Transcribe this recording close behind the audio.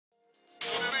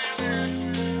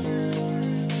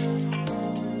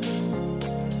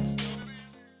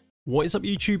What is up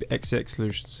YouTube,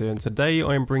 XeXSolutions here, and today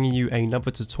I am bringing you another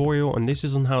tutorial, and this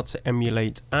is on how to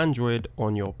emulate Android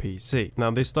on your PC. Now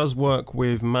this does work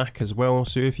with Mac as well,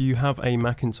 so if you have a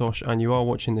Macintosh and you are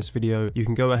watching this video, you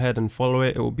can go ahead and follow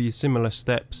it. It will be similar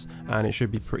steps and it should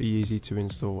be pretty easy to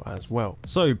install as well.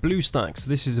 So BlueStacks,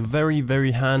 this is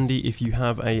very handy if you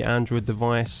have a Android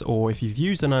device, or if you've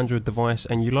used an Android device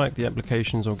and you like the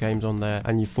applications or games on there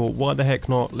and you thought, why the heck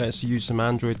not, let's use some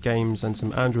Android games and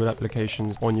some Android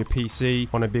applications on your PC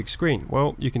on a big screen.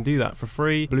 Well, you can do that for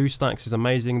free. BlueStacks is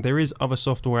amazing. There is other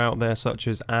software out there such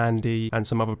as Andy and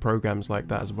some other programs like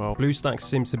that as well. BlueStacks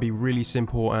seems to be really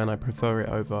simple and I prefer it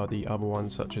over the other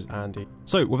ones such as Andy.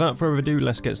 So without further ado,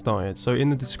 let's get started. So in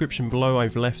the description below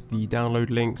I've left the download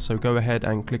link, so go ahead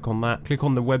and click on that. Click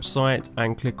on the website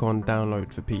and click on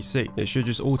download for PC. It should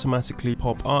just automatically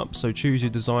pop up, so choose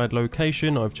your desired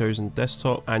location. I've chosen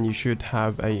desktop and you should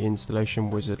have a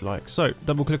installation wizard like so.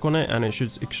 Double click on it and it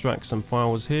should extract some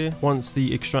files here. Once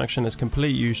the extraction is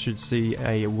complete, you should see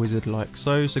a wizard like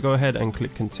so. So go ahead and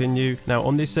click continue. Now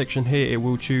on this section here, it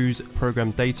will choose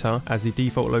program data as the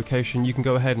default location. You can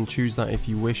go ahead and choose that if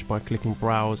you wish by clicking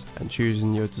browse and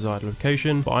choosing your desired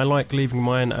location, but I like leaving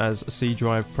mine as C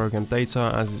drive program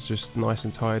data as it's just nice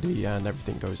and tidy and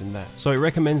everything goes in there. So it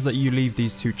recommends that you leave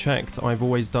these two checked. I've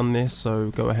always done this, so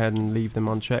go ahead and leave them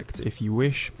unchecked if you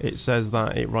wish. It says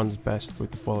that it runs best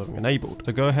with the following enabled.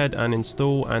 So go ahead and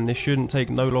install, and this shouldn't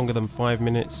take no longer than 5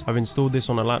 minutes. I've installed this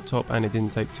on a laptop and it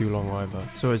didn't take too long either.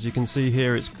 So as you can see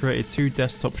here, it's created two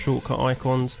desktop shortcut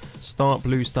icons, Start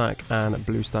BlueStack and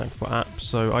BlueStack for apps.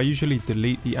 So I usually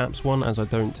delete the apps one as I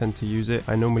don't tend to use it.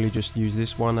 I normally just use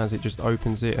this one as it just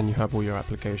opens it and you have all your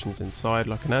applications inside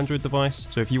like an Android device.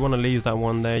 So if you want to leave that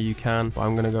one there, you can, but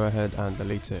I'm going to go ahead and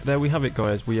delete it. There we have it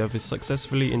guys, we have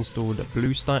successfully installed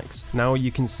BlueStacks. Now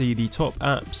you can see the top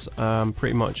apps,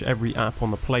 pretty much every app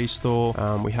on the Play Store.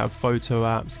 We have photo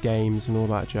apps, games and all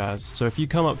that jazz. So if you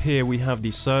come up here, we have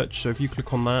the search. So if you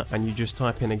click on that and you just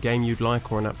type in a game you'd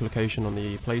like or an application on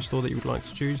the Play Store that you would like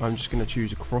to choose, I'm just going to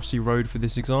choose Crossy Road for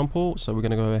this example. So we're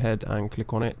going to go ahead and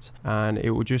click on it and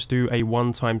it will just do a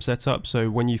one-time setup. So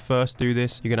when you first do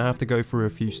this, you're going to have to go through a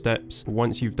few steps.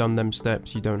 Once you've done them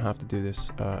steps, you don't have to do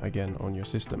this again on your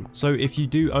system. So if you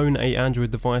do own a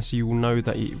Android device, you will know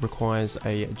that it requires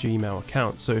a Gmail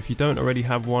account. So if you don't already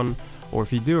have one, or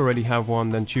if you do already have one,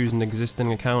 then choose an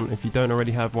existing account. If you don't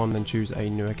already have one, then choose a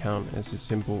new account. It's as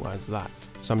simple as that.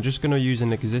 So I'm just going to use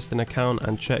an existing account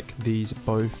and check these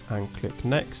both and click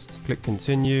next. Click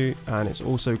continue, and it's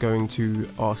also going to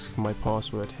ask for my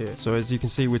password here. So as you can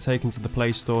see, we're taken to the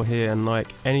Play Store here, and like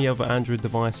any other Android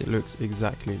device, it looks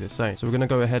exactly the same. So we're going to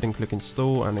go ahead and click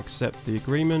install and accept the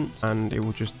agreement, and it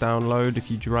will just download. If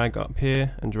you drag up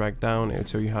here and drag down, it will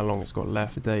tell you how long it's got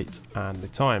left, the date and the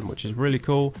time, which is really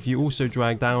cool. If you also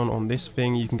drag down on this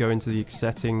thing, you can go into the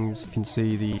settings. You can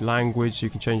see the language, so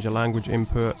you can change the language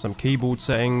input, some keyboard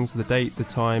settings, the date, the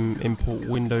time, import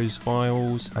Windows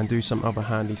files, and do some other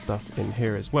handy stuff in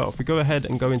here as well. If we go ahead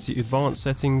and go into advanced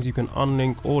settings, you can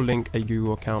unlink or link a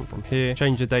Google account from here,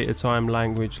 change the date, time,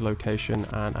 language, location,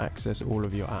 and access all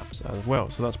of your apps as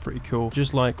well. So that's pretty cool,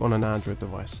 just like on an Android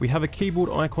device. We have a keyboard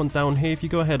icon down here. If you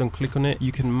go ahead and click on it,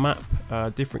 you can map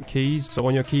different keys. So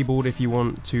on your keyboard, if you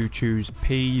want to choose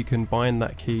P, you can bind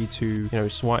that key to, you know,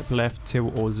 swipe left,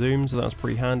 tilt, or zoom. So that's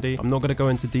pretty handy. I'm not going to go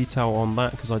into detail on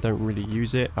that because I don't really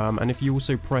use it. And if you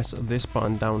also press this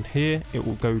button down here, it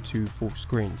will go to full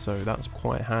screen. So that's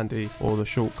quite handy. Or the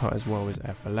shortcut as well is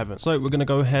F11. So we're going to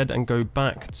go ahead and go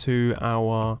back to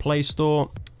our Play Store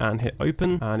and hit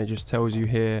open, and it just tells you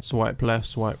here swipe left,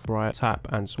 swipe right, tap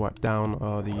and swipe down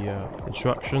are the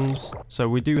instructions. So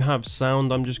we do have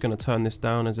sound. I'm just going to turn this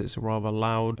down as it's rather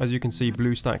loud. As you can see,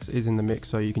 BlueStacks is in the mix,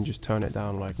 so you can just turn it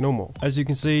down like normal. As you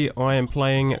can see, I am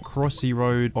playing Crossy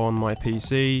Road on my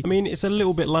PC. I mean, it's a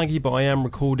little bit laggy, but I am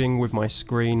recording with my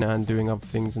screen and doing other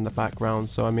things in the background.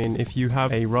 So I mean, if you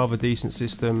have a rather decent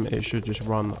system, it should just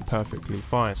run perfectly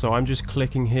fine. So I'm just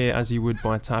clicking here as you would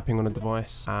by tapping on a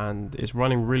device, and it's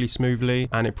running really smoothly,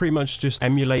 and it pretty much just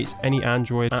emulates any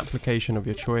Android application of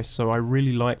your choice. So I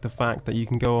really like the fact that you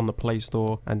can go on the Play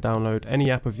Store and download any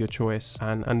app of your choice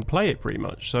and play it pretty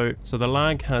much. So the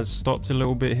lag has stopped a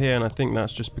little bit here, and I think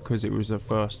that's just because it was a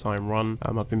first time run.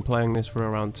 I've been playing this for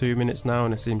around 2 minutes now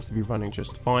and it seems to be running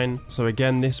just fine. So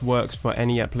again, this works for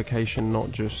any application,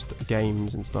 not just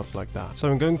games and stuff like that.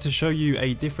 So I'm going to show you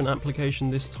a different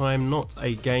application this time, not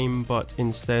a game, but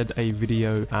instead a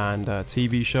video and a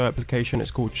TV show application.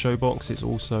 It's called Showbox. It's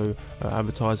also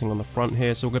advertising on the front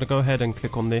here. So we're going to go ahead and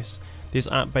click on this. This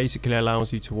app basically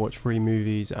allows you to watch free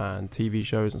movies and TV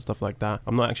shows and stuff like that.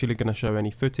 I'm not actually going to show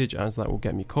any footage as that will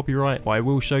get me copyright, but I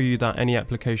will show you that any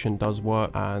application does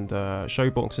work, and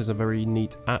Showbox is a very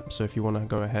neat app, so if you want to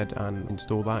go ahead and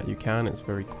install that, you can. It's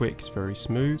very quick, it's very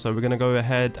smooth. So we're going to go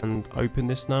ahead and open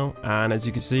this now, and as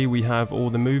you can see we have all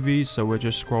the movies, so we're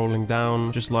just scrolling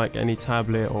down just like any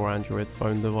tablet or Android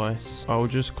phone device. I'll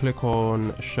just click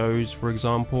on shows, for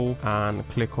example, and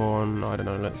click on, I don't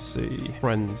know, let's see,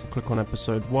 Friends. Click on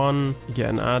episode 1. You get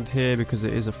an ad here because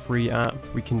it is a free app.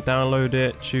 We can download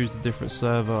it, choose the different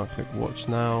server. I'll click watch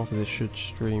now, so this should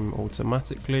stream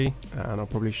automatically, and I'll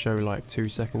probably show like 2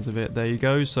 seconds of it. There you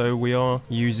go. So we are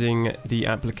using the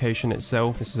application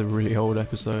itself. This is a really old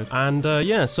episode, and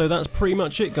yeah, so that's pretty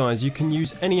much it, guys. You can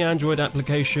use any Android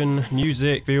application,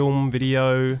 music, film,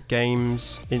 video,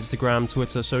 games, Instagram,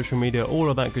 Twitter, social media, all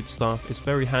of that good stuff. It's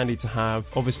very handy to have.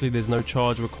 Obviously there's no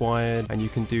charge required, and you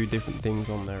can do different things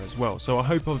on there as well. So I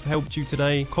hope I've helped you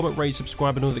today. Comment, rate,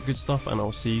 subscribe and all that good stuff, and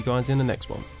I'll see you guys in the next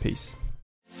one. Peace.